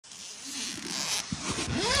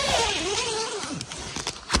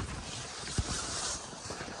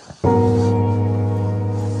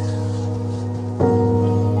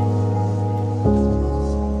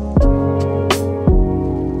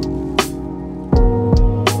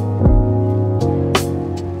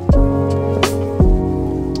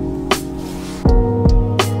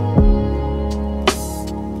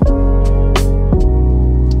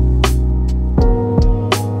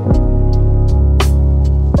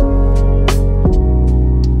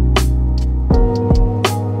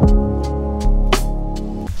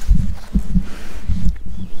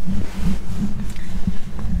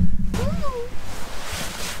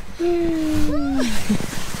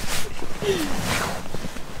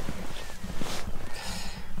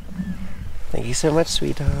Thank you so much,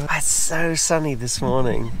 sweetheart. It's so sunny this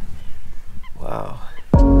morning. Wow.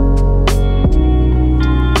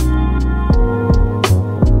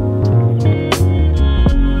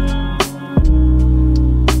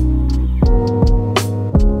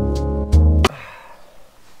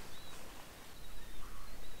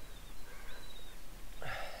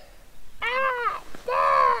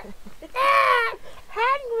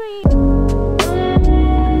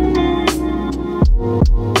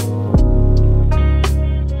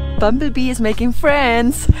 Bumblebee is making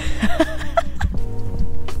friends.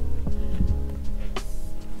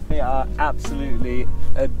 They are absolutely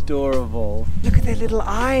adorable. Look at their little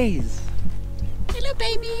eyes. Hello,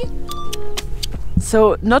 baby.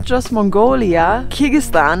 So, not just Mongolia,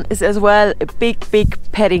 Kyrgyzstan is as well a big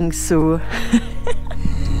petting zoo.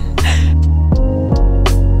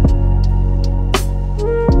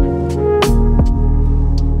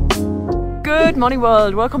 Good morning,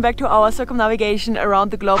 world. Welcome back to our circumnavigation around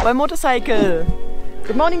the globe by motorcycle.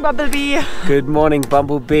 Good morning, Bumblebee. Good morning,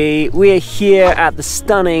 Bumblebee. We are here at the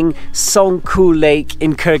stunning Songkhu Lake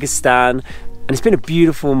in Kyrgyzstan. And it's been a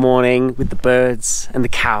beautiful morning with the birds and the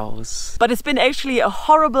cows. But it's been actually a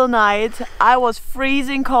horrible night. I was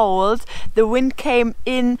freezing cold. The wind came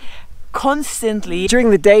in constantly. During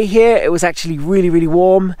the day here, it was actually really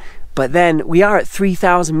warm. But then we are at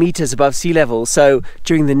 3,000 meters above sea level, so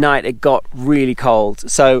during the night it got really cold.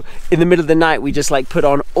 So in the middle of the night we just like put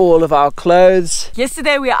on all of our clothes.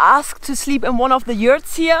 Yesterday we were asked to sleep in one of the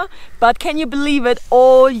yurts here, but can you believe it?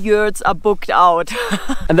 All yurts are booked out.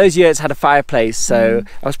 And those yurts had a fireplace, so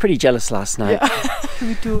I was pretty jealous last night. Yeah,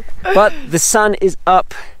 me too. But the sun is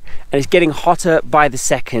up and it's getting hotter by the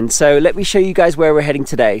second. So let me show you guys where we're heading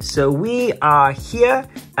today. So we are here,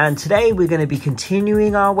 and today we're going to be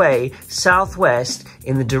continuing our way southwest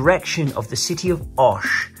in the direction of the city of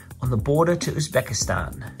Osh on the border to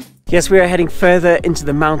Uzbekistan. Yes, we are heading further into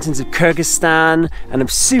the mountains of Kyrgyzstan, and I'm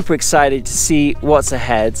super excited to see what's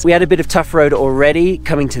ahead. We had a bit of tough road already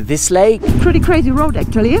coming to this lake. Pretty crazy road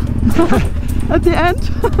actually at the end.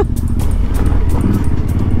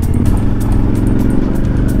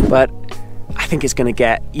 But I think it's going to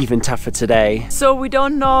get even tougher today. So we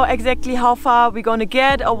don't know exactly how far we're going to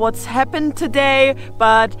get or what's happened today,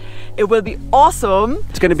 but it will be awesome.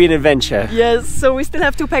 It's going to be an adventure. Yes, so we still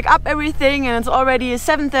have to pack up everything and it's already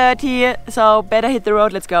 7:30, so better hit the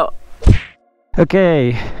road. Let's go.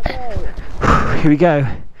 Okay, here we go.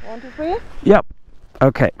 1, 2, 3. Yep.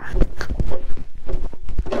 Okay.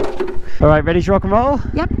 All right, ready to rock and roll?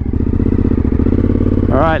 Yep.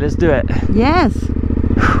 All right, let's do it. Yes.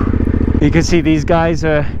 You can see these guys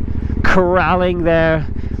are corralling their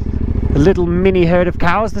little mini herd of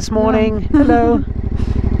cows this morning. Yeah. Hello.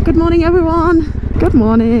 Good morning, everyone. Good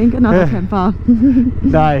morning. Another camper.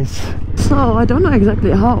 Nice. So I don't know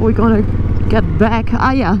exactly how we're gonna get back.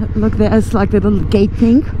 Ah yeah, look, there's like the little gate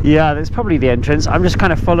thing. Yeah, that's probably the entrance. I'm just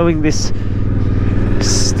kind of following this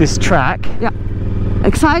track. Yeah.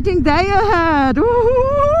 Exciting day ahead.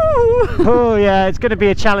 Oh yeah, it's going to be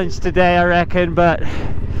a challenge today, I reckon, but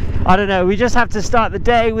I don't know, we just have to start the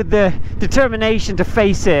day with the determination to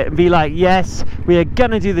face it and be like, yes, we are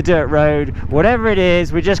gonna do the dirt road, whatever it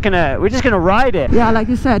is, we're just gonna ride it. Yeah, like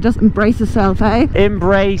you said, just embrace yourself, eh?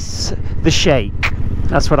 Embrace the shake.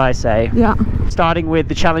 That's what I say. Yeah. Starting with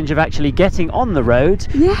the challenge of actually getting on the road.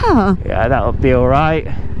 Yeah. Yeah, that'll be all right.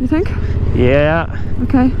 You think? Yeah.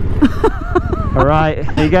 Okay. All right,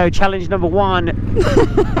 here you go, challenge number 1.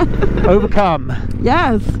 Overcome.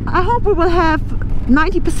 Yes, I hope we will have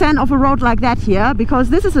 90% of a road like that here, because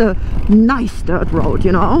this is a nice dirt road,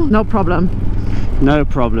 you know, no problem. No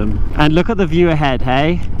problem. And look at the view ahead,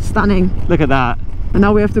 hey? Stunning. Look at that. And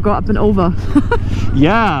now we have to go up and over.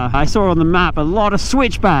 Yeah, I saw on the map a lot of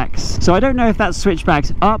switchbacks. So I don't know if that's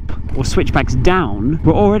switchbacks up or switchbacks down.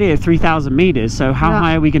 We're already at 3,000 meters, so how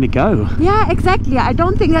high are we going to go? Yeah, exactly. I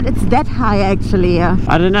don't think that it's that high actually.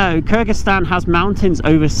 I don't know. Kyrgyzstan has mountains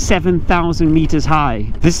over 7,000 meters high.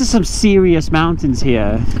 This is some serious mountains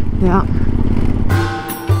here. Yeah.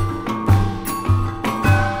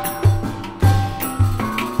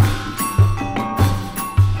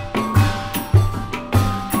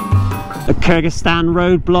 A Kyrgyzstan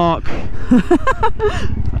roadblock.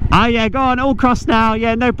 Ah yeah, go on, all cross now.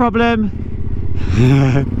 Yeah, no problem.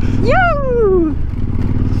 Yoo!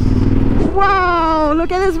 Wow,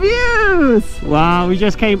 look at these views! Wow, we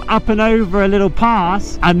just came up and over a little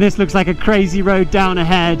pass, and this looks like a crazy road down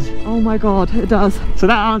ahead. Oh my god, it does. So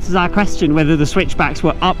that answers our question whether the switchbacks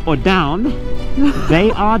were up or down.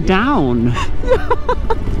 They are down.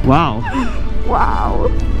 Wow. Wow.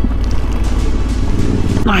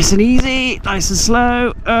 Nice and easy, nice and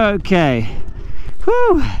slow. Okay.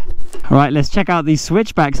 Whew. All right, let's check out these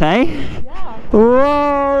switchbacks, hey? Yeah.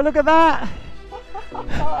 Whoa, look at that.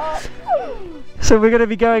 So we're going to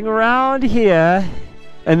be going around here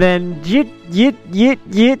and then yit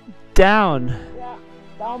down. Yeah,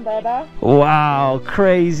 down, baby. Wow,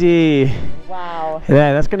 crazy. Wow.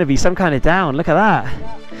 Yeah, that's going to be some kind of down. Look at that.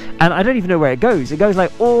 Yeah. And I don't even know where it goes. It goes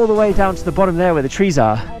like all the way down to the bottom there where the trees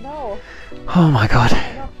are. I know. Oh my God.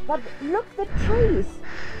 I know. But look the trees.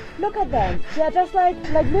 Look at them. They're just like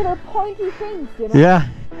little pointy things, you know? Yeah.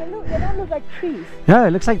 They don't look like trees. No,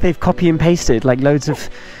 it looks like they've copy and pasted like loads of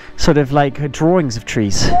sort of like drawings of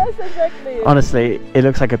trees. Yes, exactly. Honestly, it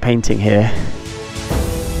looks like a painting here.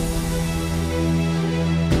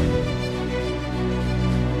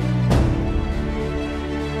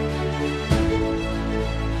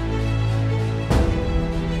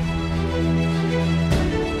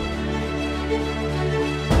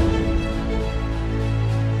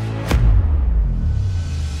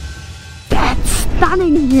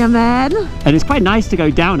 Stunning here, man. And it's quite nice to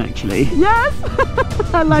go down, actually. Yes.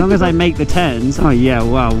 I like as long as I make the turns. Oh yeah,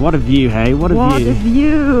 wow, what a view, hey? What a view. What a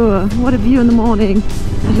view. What a view in the morning.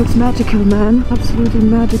 It looks magical, man. Absolutely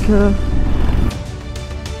magical.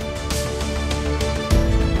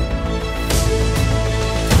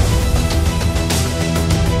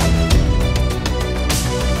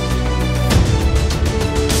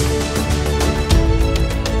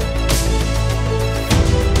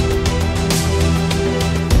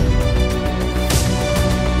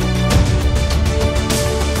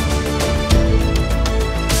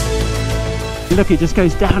 Look, it just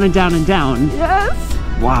goes down and down and down. Yes.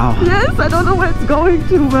 Wow. Yes, I don't know where it's going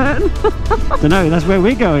to, man. Don't know, that's where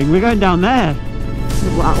we're going. We're going down there.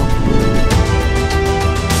 Wow.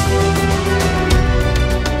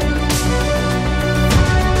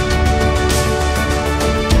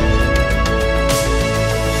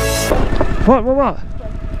 What?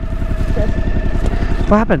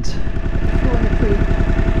 What happened?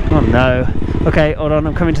 Oh no. Okay, hold on,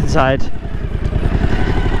 I'm coming to the side.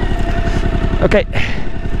 Okay.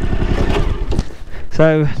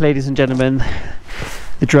 So, ladies and gentlemen,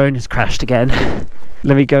 the drone has crashed again.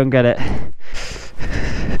 Let me go and get it.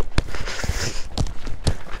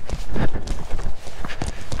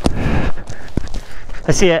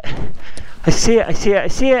 I see it. I see it, I see it, I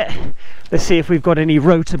see it. Let's see if we've got any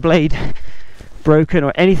rotor blade broken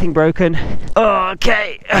or anything broken. Oh,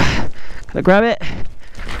 okay. Can I grab it?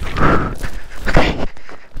 Okay.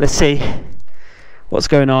 Let's see what's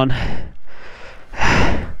going on.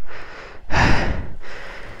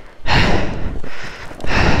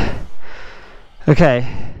 Okay.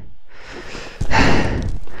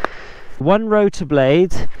 One rotor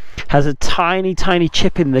blade has a tiny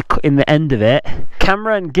chip in the end of it.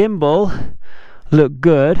 Camera and gimbal look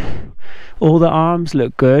good. All the arms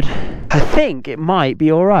look good. I think it might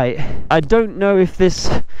be alright. I don't know if this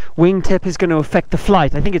wingtip is going to affect the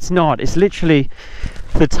flight. I think it's not. It's literally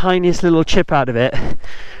the tiniest little chip out of it.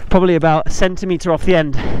 Probably about a centimetre off the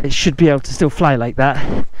end. It should be able to still fly like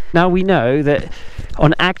that. Now we know that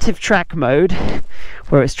on active track mode,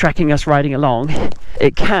 where it's tracking us riding along,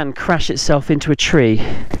 it can crash itself into a tree.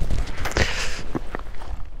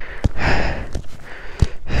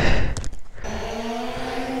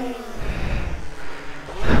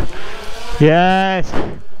 Yes!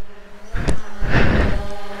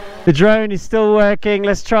 The drone is still working.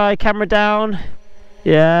 Let's try camera down.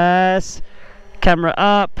 Yes. Camera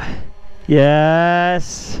up.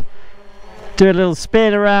 Yes. Do a little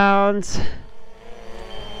spin around.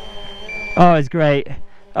 Oh, it's great.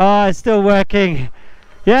 Oh, it's still working.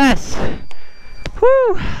 Yes.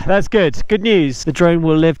 Whew. That's good. Good news. The drone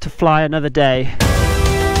will live to fly another day.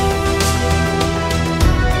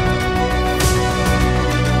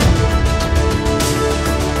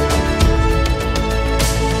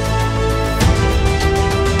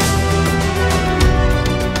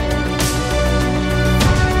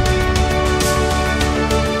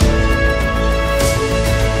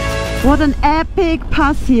 What an epic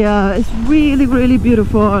pass here. It's really, really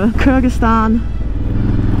beautiful. Kyrgyzstan,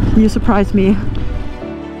 you surprised me.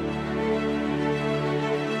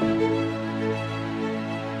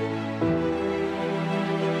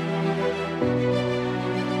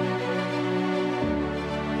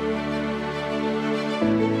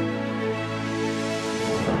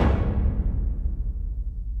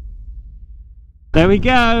 There we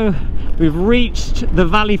go. We've reached the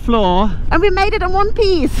valley floor. And we made it in one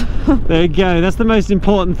piece. There we go. That's the most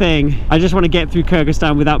important thing. I just want to get through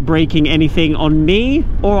Kyrgyzstan without breaking anything on me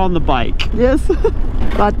or on the bike. Yes.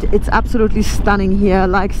 But it's absolutely stunning here.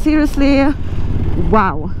 Like seriously,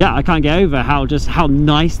 Wow. Yeah, I can't get over how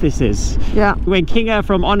nice this is. Yeah. When Kinga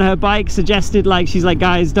from On Her Bike suggested, like, she's like,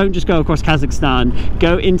 guys, don't just go across Kazakhstan,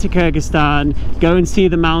 go into Kyrgyzstan, go and see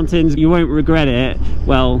the mountains, you won't regret it.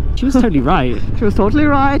 Well, she was totally right. She was totally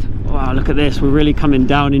right. Wow, look at this. We're really coming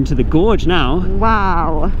down into the gorge now.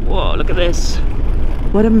 Wow. Whoa, look at this.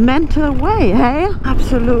 What a mental way, hey?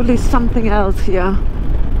 Absolutely something else here.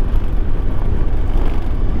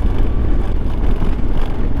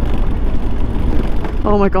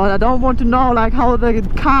 Oh my god, I don't want to know like how the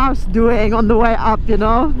car's doing on the way up, you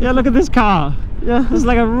know? Yeah, look at this car. Yeah. It's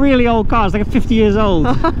like a really old car. It's like 50 years old.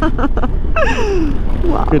 Wow.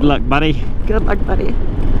 Good luck, buddy. Good luck, buddy.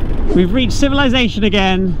 We've reached civilization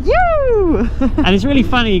again. You! And it's really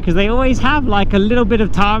funny because they always have like a little bit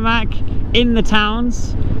of tarmac in the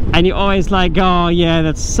towns. And you're always like, oh yeah,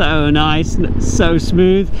 that's so nice, so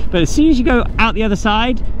smooth. But as soon as you go out the other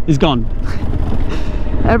side, it's gone.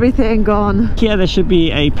 Everything gone. Here there should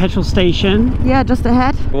be a petrol station. Yeah, just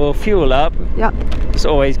ahead. We'll fuel up. Yep. It's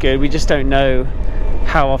always good. We just don't know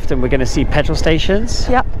how often we're going to see petrol stations.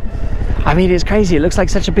 Yep. I mean, it's crazy. It looks like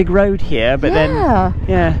such a big road here, but then,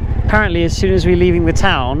 yeah, apparently as soon as we're leaving the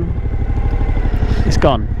town, it's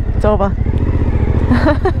gone. It's over.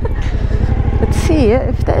 Let's see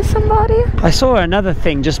if there's somebody. I saw another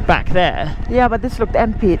thing just back there. Yeah, but this looked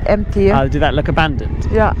empty. Did that look abandoned?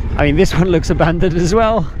 Yeah. I mean, this one looks abandoned as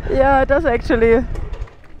well. Yeah, it does actually.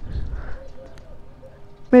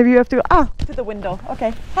 Maybe you have to... Ah, to the window.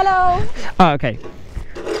 Okay. Hello. Oh, okay.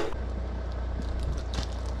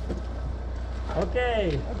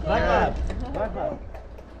 Okay.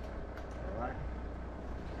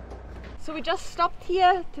 So we just stopped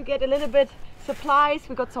here to get a little bit supplies.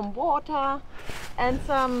 We got some water and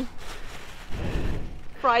some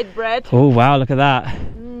fried bread. Oh wow, look at that.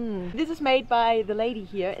 This is made by the lady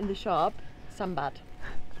here in the shop, Sambat.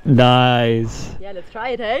 Nice. Yeah, let's try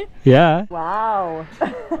it, hey? Yeah. Wow.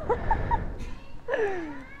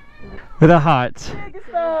 With a heart.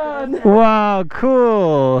 Kyrgyzstan. Wow,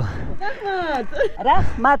 cool. Rahmat.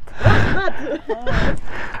 Rahmat. Rahmat.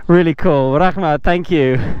 Really cool. Rahmat, thank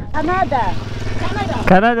you. Canada.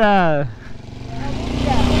 Canada.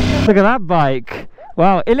 Look at that bike.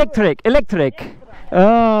 Wow, electric.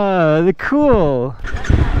 Oh, the cool.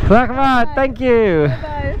 Rahmat, thank you.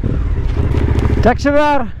 Bye.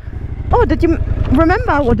 Jakshabar. Oh, did you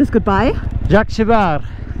remember what is goodbye? Jakshabar.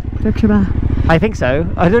 Jakshabar. I think so.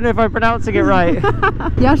 I don't know if I'm pronouncing it right.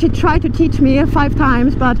 Yeah, she tried to teach me 5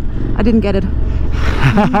 times, but I didn't get it.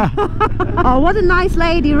 Oh, what a nice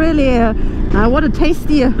lady, really. What a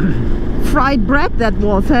tasty fried bread that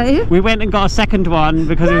was, hey? We went and got a second one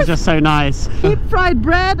because it was just so nice. Deep fried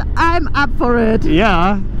bread, I'm up for it.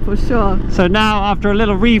 Yeah. For sure. So now, after a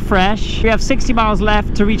little refresh, we have 60 miles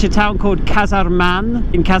left to reach a town called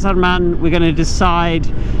Kazarman. In Kazarman, we're going to decide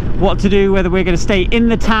what to do, whether we're going to stay in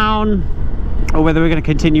the town or whether we're going to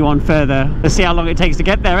continue on further. Let's see how long it takes to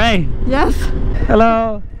get there, eh? Yes.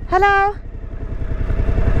 Hello. Hello.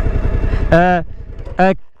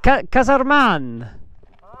 Kazarman.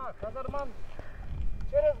 Kazarman.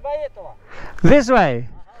 This way.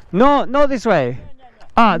 No, not this way.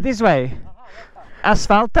 Ah, this way.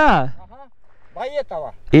 Asphalta.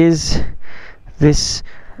 Is this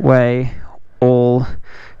way all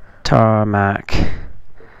tarmac?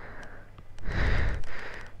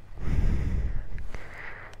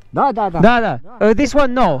 Да. This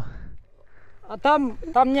one, no. Там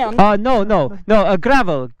не. No,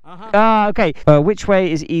 gravel. Okay. Which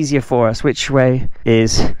way is easier for us? Which way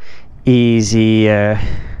is easier?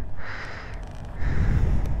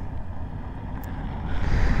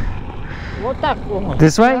 Вот так.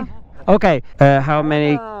 This way? Okay. How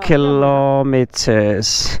many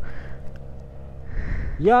kilometers?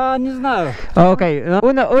 Я не знаю. Okay.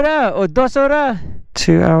 Una hora or 2 horas?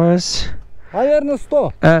 2 hours. Наверное,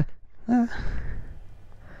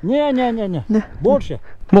 100. Не. Больше.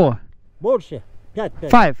 More. Больше.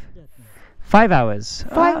 5. 5 hours.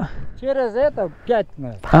 Через это 5.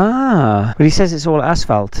 But he says it's all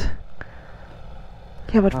asphalt.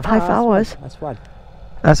 Yeah, but 5 hours. Асфальт.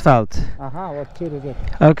 Asphalt. Ага, вот через это.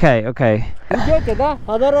 Okay. Идете, да?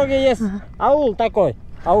 По дороге есть аул такой.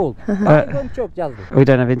 Аул. We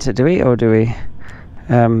don't have internet, do we? Or do we?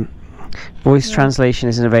 Voice translation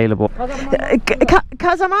isn't available.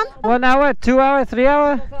 Kazarman? 1 hour, 2 hour, 3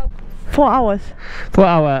 hour? 4 hours. 4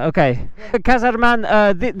 hour, okay. Kazarman,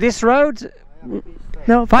 this road?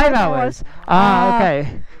 No, 5 hours.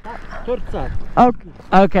 Okay.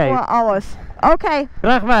 Okay. 4 hours. Okay.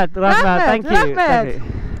 Rahmat, thank you.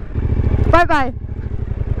 Bye.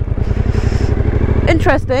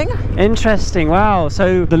 Interesting. Wow.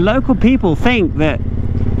 So the local people think that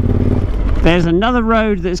there's another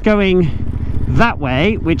road that's going that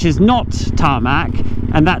way, which is not tarmac,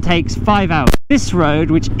 and that takes 5 hours. This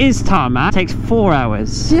road, which is tarmac, takes 4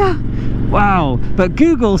 hours. Yeah. Wow, but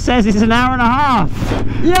Google says it's an hour and a half.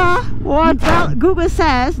 Yeah. What? Well, Google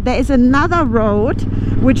says there is another road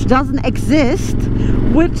which doesn't exist,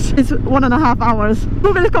 which is 1.5 hours.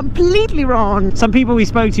 Google is completely wrong. Some people we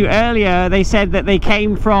spoke to earlier, they said that they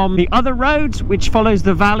came from the other road, which follows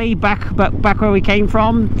the valley back where we came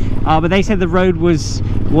from, but they said the road was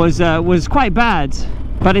quite bad,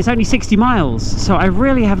 but it's only 60 miles. So I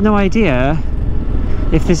really have no idea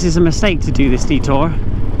if this is a mistake to do this detour.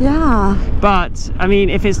 Yeah. But I mean,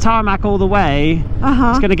 if it's tarmac all the way,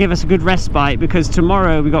 it's going to give us a good respite, because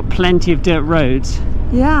tomorrow we've got plenty of dirt roads.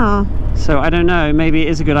 Yeah. So I don't know, maybe it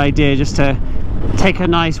is a good idea just to take a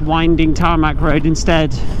nice winding tarmac road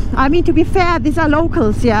instead. I mean, to be fair, these are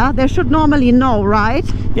locals, yeah? They should normally know, right?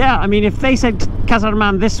 Yeah, I mean, if they said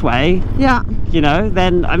Kazarman this way, yeah, you know,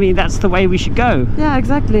 then I mean, that's the way we should go. Yeah,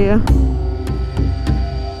 exactly.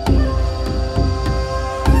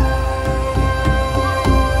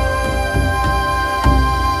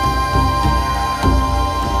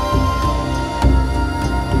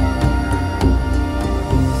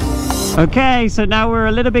 Okay, so now we're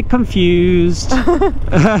a little bit confused.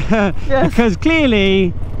 Yes. Because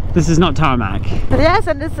clearly this is not tarmac. Yes,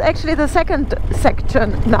 and it's actually the second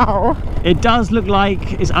section now. It does look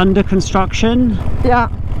like it's under construction. Yeah.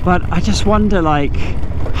 But I just wonder, like,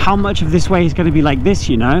 how much of this way is going to be like this,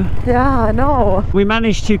 you know? Yeah, I know. We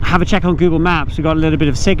managed to have a check on Google Maps. We got a little bit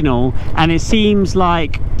of signal, and it seems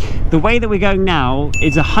like the way that we're going now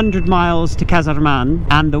is 100 miles to Kazarman,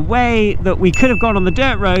 and the way that we could have gone on the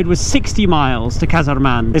dirt road was 60 miles to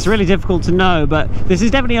Kazarman. It's really difficult to know, but this is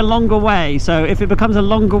definitely a longer way. So if it becomes a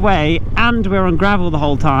longer way and we're on gravel the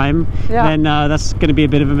whole time, then that's going to be a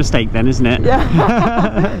bit of a mistake then, isn't it?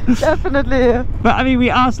 Yeah. Definitely. But I mean, we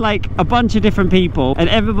asked like a bunch of different people, and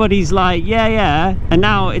everybody's like, yeah, and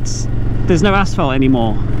now there's no asphalt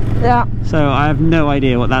anymore. Yeah. So I have no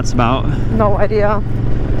idea what that's about. No idea.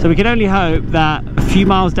 So we can only hope that a few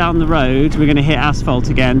miles down the road we're going to hit asphalt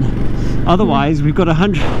again. Otherwise we've got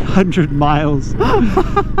 100 miles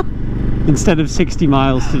instead of 60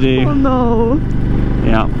 miles to do. Oh no.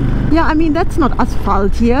 Yeah. Yeah, I mean, that's not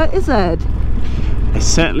asphalt here, is it? It's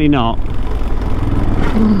certainly not.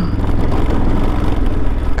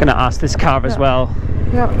 Gonna ask this car as well.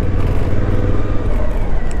 Yeah.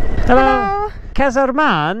 Hello.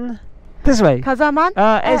 Kazarman. This way. Kazarman?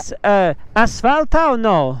 Is asphalt or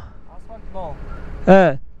no? Asphalt,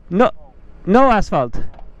 no. No asphalt.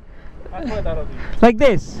 Like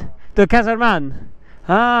this, to Kazarman.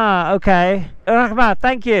 Ah, okay. Rahmat,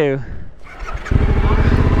 thank you.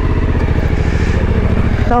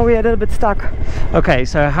 Now we're a little bit stuck. Okay,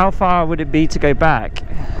 so how far would it be to go back?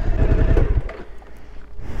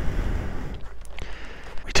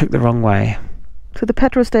 We took the wrong way. To the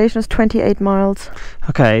petrol station is 28 miles.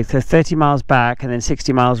 Okay, so 30 miles back and then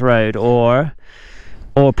 60 miles road, or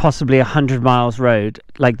possibly 100 miles road,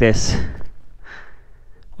 like this.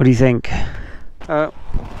 What do you think? Hi.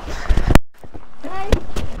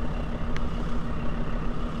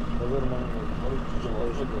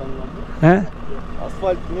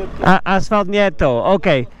 Asphalt nieto.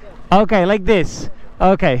 Okay. Okay, like this.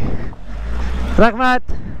 Okay. Rahmat.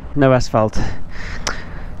 No asphalt.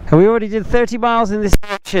 We already did 30 miles in this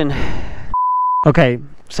direction. Okay,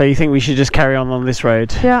 so you think we should just carry on this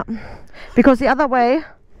road? Yeah, because the other way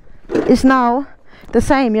is now the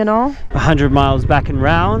same, you know? 100 miles back and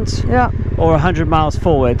round? Yeah. Or 100 miles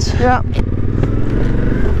forward? Yeah.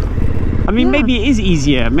 I mean, maybe it is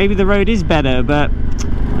easier. Maybe the road is better, but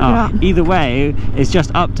either way, it's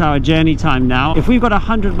just up to our journey time now. If we've got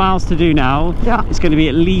 100 miles to do now, it's going to be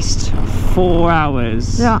at least 4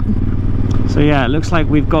 hours. Yeah. So yeah, it looks like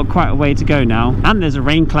we've got quite a way to go now. And there's a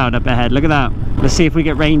rain cloud up ahead. Look at that. Let's see if we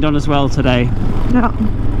get rained on as well today. Yeah.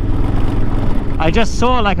 I just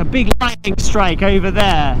saw like a big lightning strike over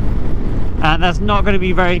there. And that's not going to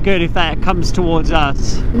be very good if that comes towards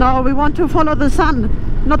us. No, we want to follow the sun,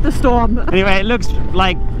 not the storm. Anyway, it looks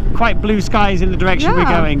like quite blue skies in the direction we're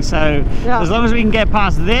going. So as long as we can get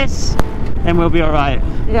past this, then we'll be all right.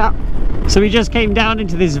 Yeah. So we just came down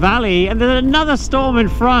into this valley and there's another storm in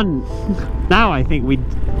front. Now I think we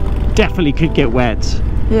definitely could get wet.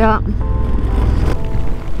 Yeah.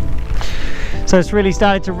 So it's really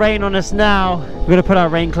started to rain on us now. We're going to put our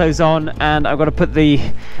rain clothes on, and I've got to put the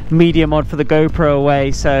media mod for the GoPro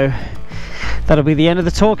away. So that'll be the end of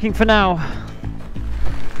the talking for now.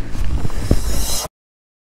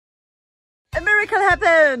 A miracle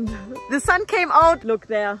happened. The sun came out. Look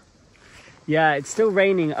there. Yeah, it's still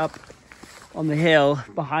raining up on the hill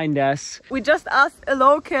behind us. We just asked a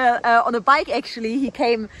local on a bike, actually. He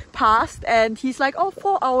came past and he's like, oh,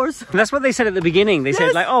 4 hours. And that's what they said at the beginning. They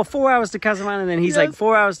said like, oh, 4 hours to Kazarman, and then he's like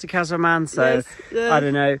 4 hours to Kazarman. So I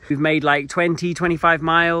don't know, we've made like 20-25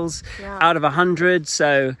 miles out of 100,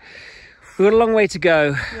 so we've got a long way to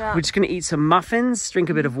go. We're just gonna eat some muffins, drink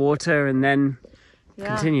a bit of water, and then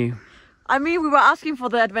continue. I mean, we were asking for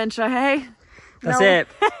the adventure, hey? That's it.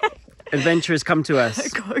 Adventure has come to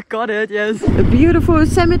us. Got it, yes. A beautiful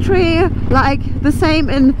cemetery, like the same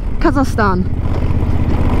in Kazakhstan.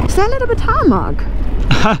 Is that a little bit tarmac?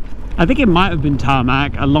 I think it might have been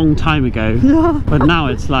tarmac a long time ago. Yeah. But now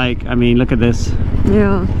it's like, I mean, look at this.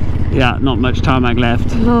 Yeah. Yeah, not much tarmac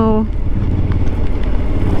left. No.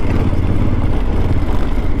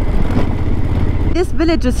 These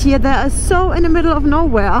villages here, they are so in the middle of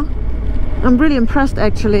nowhere. I'm really impressed,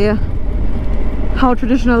 actually. How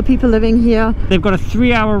traditional people living here. They've got a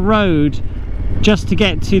 3-hour road just to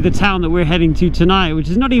get to the town that we're heading to tonight, which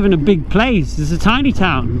is not even a big place. It's a tiny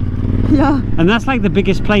town. Yeah. And that's like the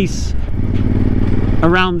biggest place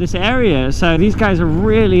around this area. So these guys are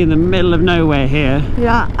really in the middle of nowhere here.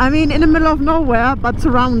 Yeah, I mean in the middle of nowhere, but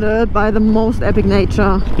surrounded by the most epic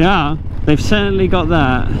nature. Yeah, they've certainly got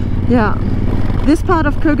that. Yeah. This part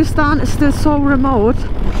of Kyrgyzstan is still so remote.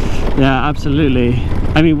 Yeah, absolutely.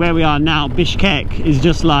 I mean, where we are now, Bishkek is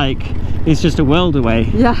just like, it's just a world away.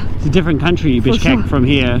 Yeah. It's a different country, Bishkek, from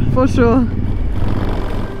here. For sure.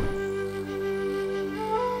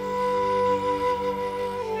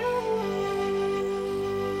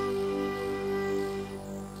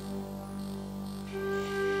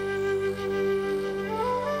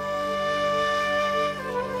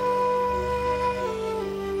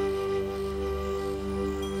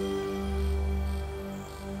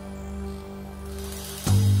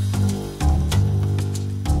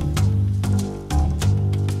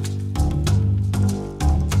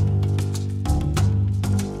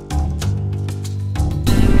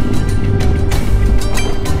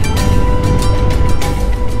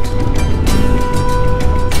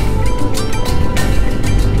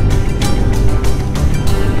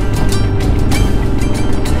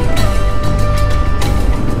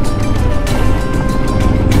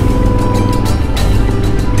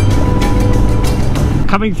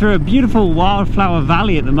 Coming through a beautiful wildflower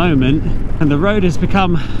valley at the moment, and the road has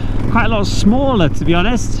become quite a lot smaller, to be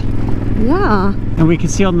honest. Yeah. And we can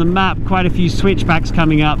see on the map quite a few switchbacks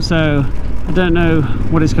coming up, so I don't know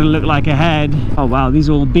what it's going to look like ahead. Oh wow, these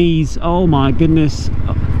are all bees. Oh my goodness.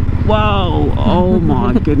 Whoa, oh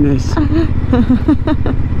my goodness.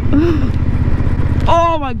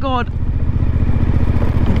 Oh my god.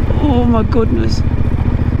 Oh my goodness.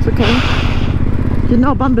 It's okay. You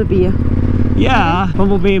know Bumblebee. Yeah,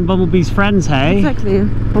 Bumblebee and Bumblebee's friends, hey? Exactly.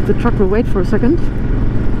 Hope the truck will wait for a second.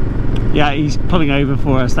 Yeah, he's pulling over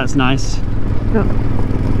for us, that's nice. Yeah.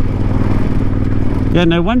 Yeah,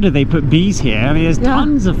 no wonder they put bees here. I mean, there's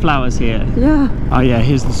tons of flowers here. Yeah. Oh yeah,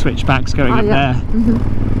 here's the switchbacks going up there.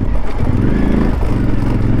 Mm-hmm.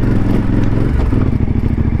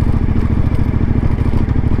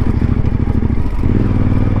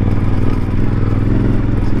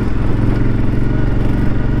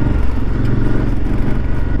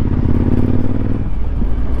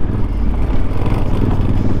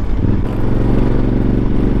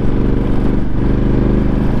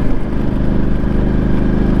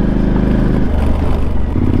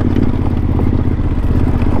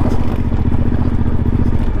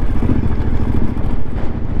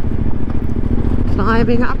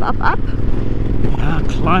 Climbing up. Yeah,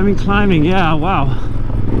 climbing, yeah, wow.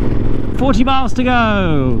 40 miles to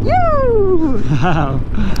go! Yoo! Wow.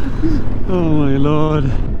 Oh my lord.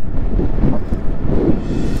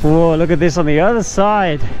 Whoa, look at this on the other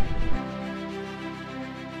side.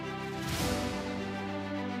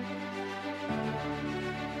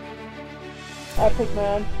 Epic,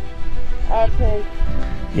 man. Epic.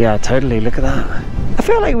 Yeah, totally, look at that. I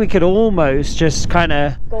feel like we could almost just kind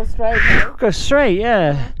of Go straight, right? go straight,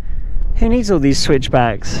 yeah. Who needs all these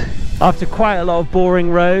switchbacks? After quite a lot of boring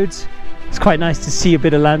roads, it's quite nice to see a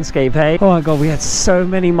bit of landscape, hey? Oh my god, we had so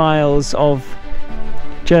many miles of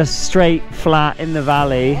just straight flat in the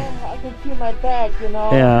valley. Oh, I can feel my back, you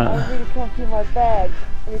know? Yeah. I really can feel my back.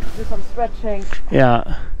 I need to do some stretching.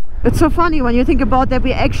 Yeah. It's so funny when you think about that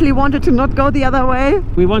we actually wanted to not go the other way.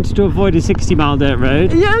 We wanted to avoid a 60-mile dirt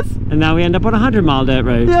road. Yes. And now we end up on a 100-mile dirt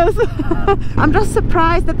road. Yes. I'm just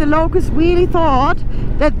surprised that the locals really thought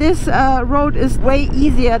that this road is way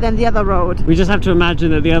easier than the other road. We just have to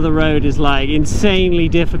imagine that the other road is like insanely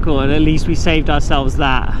difficult, and at least we saved ourselves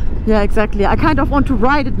that. Yeah, exactly. I kind of want to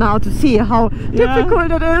ride it now to see how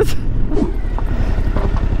difficult it is.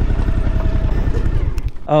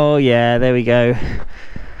 Oh yeah, there we go.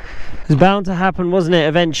 It was bound to happen, wasn't it,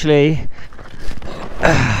 eventually?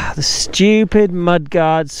 The stupid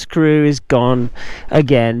mudguard screw is gone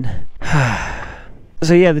again.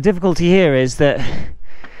 So yeah, the difficulty here is that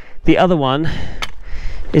the other one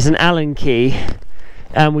is an Allen key,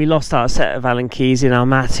 and we lost our set of Allen keys in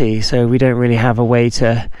Almaty, so we don't really have a way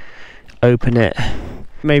to open it.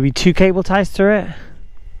 Maybe 2 cable ties through it?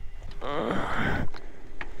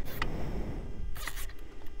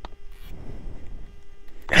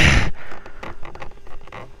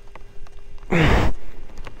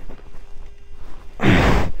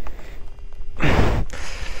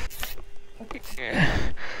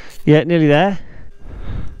 Yeah, nearly there.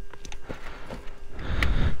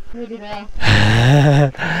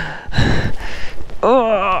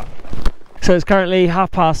 Oh. So it's currently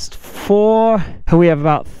 4:30 and we have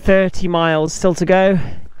about 30 miles still to go.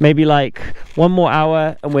 Maybe like 1 more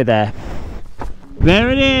hour and we're there.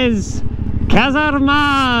 There it is!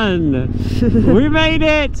 Kazarman! We made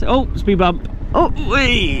it! Oh, speed bump. Oh,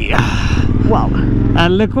 wee! Wow.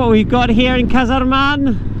 And look what we've got here in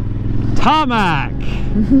Kazarman. Tarmac!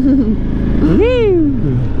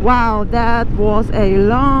 Wow, that was a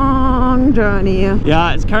long journey.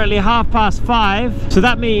 Yeah, it's currently 5:30, so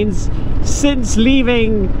that means since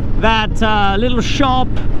leaving that little shop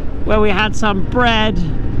where we had some bread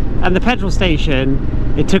and the petrol station,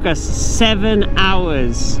 it took us 7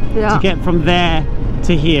 hours to get from there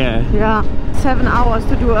to here. Yeah, 7 hours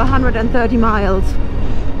to do 130 miles.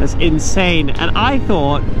 That's insane. And I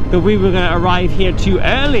thought that we were going to arrive here too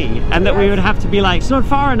early and that we would have to be like, it's not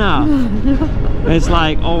far enough. It's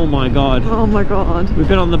like, oh my god. Oh my god. We've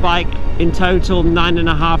been on the bike in total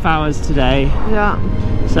 9.5 hours today. Yeah.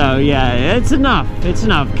 So yeah, it's enough. It's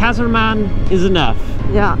enough. Kazarman is enough.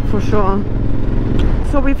 Yeah, for sure.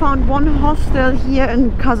 So we found one hostel here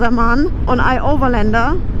in Kazarman on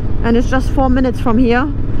I-Overlander, and it's just 4 minutes from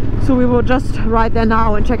here. So we will just ride there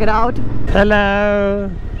now and check it out. Hello.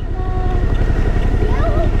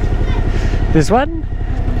 This one?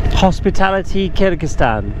 Hospitality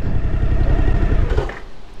Kyrgyzstan.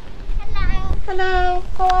 Hello. Hello.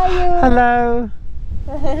 How are you? Hello.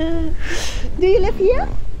 Do you live here?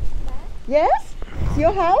 Yes? It's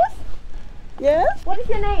your house? Yes? What is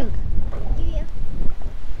your name?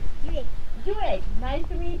 Jurek. Nice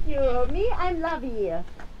to meet you. Me, I'm Lavi.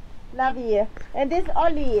 Lavi. And this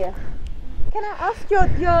Ollie. Can I ask your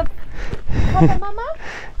papa mama?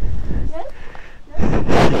 Yes?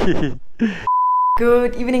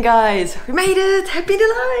 Good evening, guys. We made it. Happy and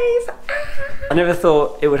alive. I never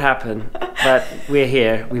thought it would happen, but we're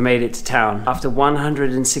here. We made it to town after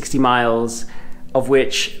 160 miles, of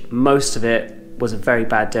which most of it was a very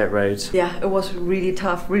bad dirt road. Yeah, it was really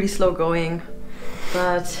tough, really slow going.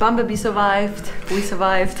 But Bumblebee survived, we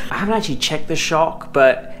survived. I haven't actually checked the shock,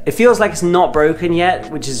 but it feels like it's not broken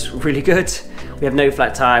yet, which is really good. We have no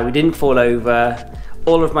flat tire, we didn't fall over.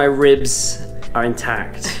 All of my ribs are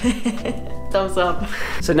intact. Thumbs up.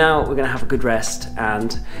 So now we're gonna have a good rest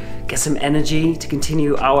and get some energy to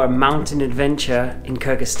continue our mountain adventure in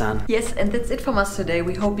Kyrgyzstan. Yes, and that's it from us today.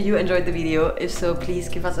 We hope you enjoyed the video. If so, please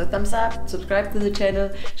give us a thumbs up, subscribe to the channel,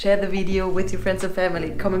 share the video with your friends and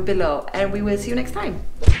family, comment below, and we will see you next time.